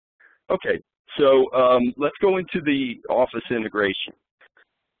Okay, so let's go into the Office integration.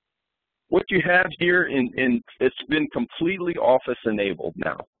 What you have here, it's been completely Office enabled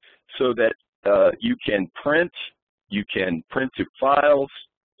now, so that you can print to files,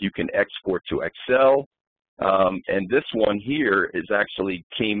 you can export to Excel, and this one here is actually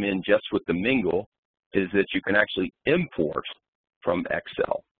came in just with the Mingle, is that you can actually import from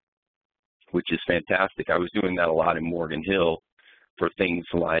Excel, which is fantastic. I was doing that a lot in Morgan Hill for things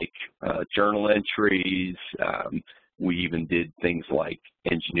like journal entries. We even did things like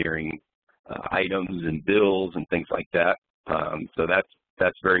engineering items and bills and things like that. So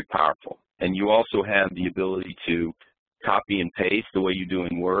that's very powerful. And you also have the ability to copy and paste the way you do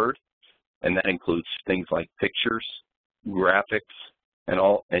in Word, and that includes things like pictures, graphics,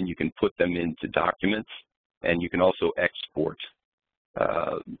 and you can put them into documents, and you can also export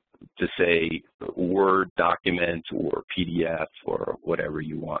to say Word document or PDF or whatever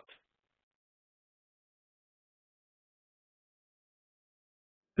you want.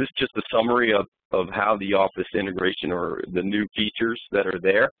 This is just a summary of how the Office integration or the new features that are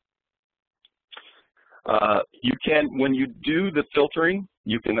there. You can, when you do the filtering,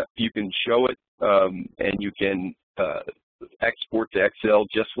 you can show it and you can export to Excel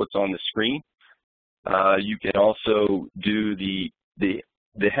just what's on the screen. You can also do the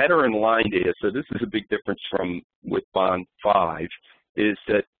header and line data. So this is a big difference from with Bond 5, is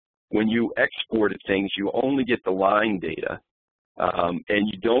that when you exported things, you only get the line data, and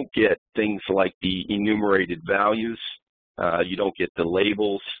you don't get things like the enumerated values. You don't get the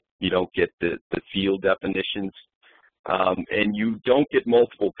labels. You don't get the field definitions, and you don't get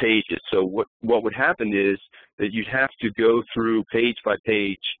multiple pages. So what would happen is that you'd have to go through page by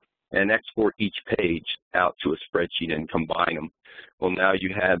page and export each page out to a spreadsheet and combine them. Well, now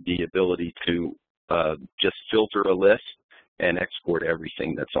you have the ability to just filter a list and export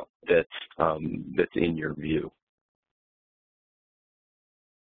everything that's in your view.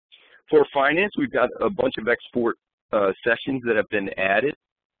 For finance, we've got a bunch of export sessions that have been added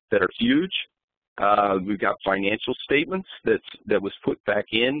that are huge. We've got financial statements that was put back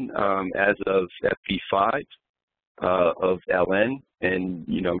in as of FP5 of LN, and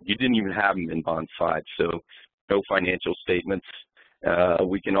you didn't even have them in Bond 5, so no financial statements.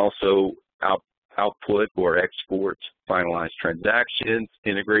 We can also output or export finalized transactions,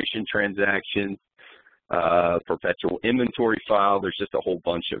 integration transactions, perpetual inventory file. There's just a whole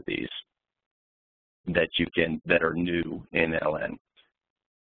bunch of these that are new in LN.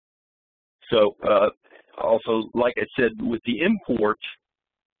 So also, like I said, with the import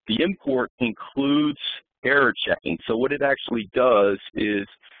includes error checking. So what it actually does is,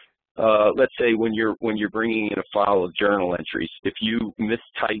 let's say when you're bringing in a file of journal entries, if you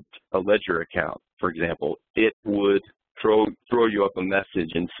mistyped a ledger account, for example, it would throw you up a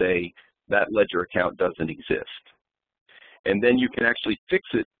message and say that ledger account doesn't exist. And then you can actually fix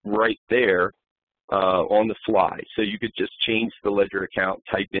it right there on the fly. So you could just change the ledger account,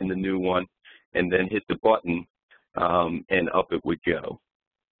 type in the new one, and then hit the button, and up it would go.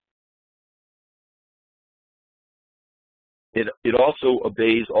 It also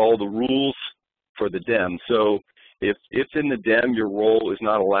obeys all the rules for the DEM. So if in the DEM your role is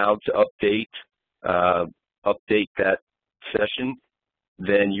not allowed to update that session,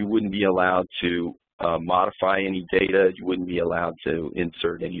 then you wouldn't be allowed to modify any data. You wouldn't be allowed to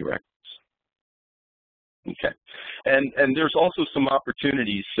insert any records. Okay, and there's also some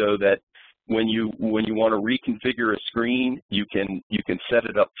opportunities so that when you want to reconfigure a screen, you can set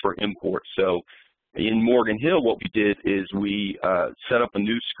it up for import. So in Morgan Hill, what we did is we set up a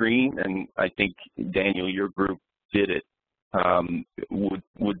new screen, and I think Daniel, your group did it.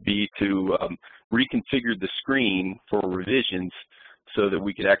 Would be to reconfigure the screen for revisions so that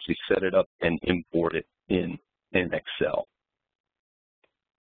we could actually set it up and import it in Excel.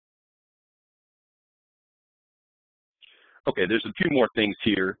 Okay, there's a few more things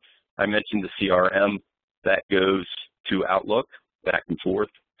here. I mentioned the CRM that goes to Outlook back and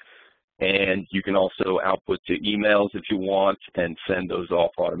forth, and you can also output to emails if you want and send those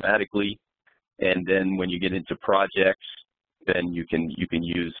off automatically. And then when you get into projects, then you can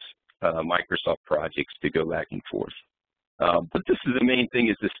use Microsoft projects to go back and forth. But this is the main thing,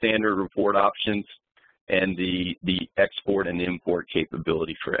 is the standard report options, and the export and import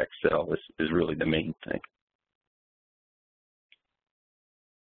capability for Excel is really the main thing.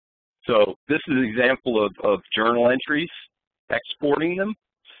 So this is an example of journal entries, exporting them.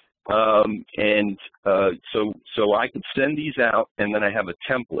 So I could send these out, and then I have a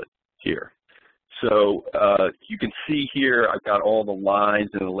template here. So you can see here I've got all the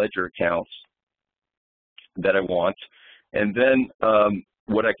lines and the ledger accounts that I want. And then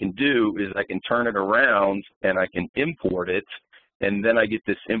what I can do is I can turn it around and I can import it, and then I get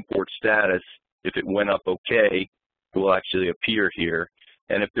this import status. If it went up okay, it will actually appear here.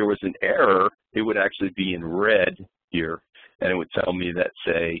 And if there was an error, it would actually be in red here, and it would tell me that,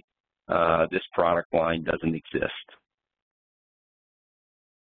 say, this product line doesn't exist.